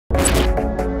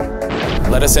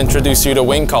Let us introduce you to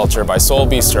Wing Culture by Seoul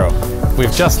Bistro.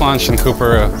 We've just launched in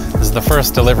Coorparoo. This is the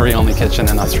first delivery-only kitchen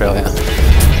in Australia.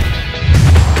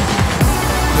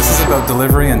 This is about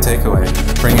delivery and takeaway,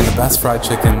 bringing the best fried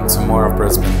chicken to more of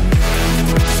Brisbane.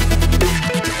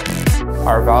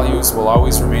 Our values will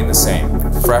always remain the same: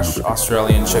 fresh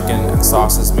Australian chicken and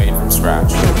sauces made from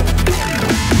scratch.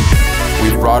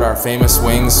 We've brought our famous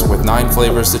wings with 9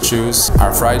 flavors to choose,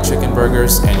 our fried chicken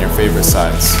burgers, and your favorite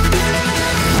sides.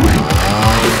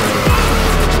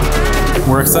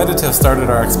 We're excited to have started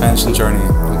our expansion journey.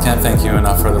 We can't thank you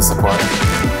enough for the support.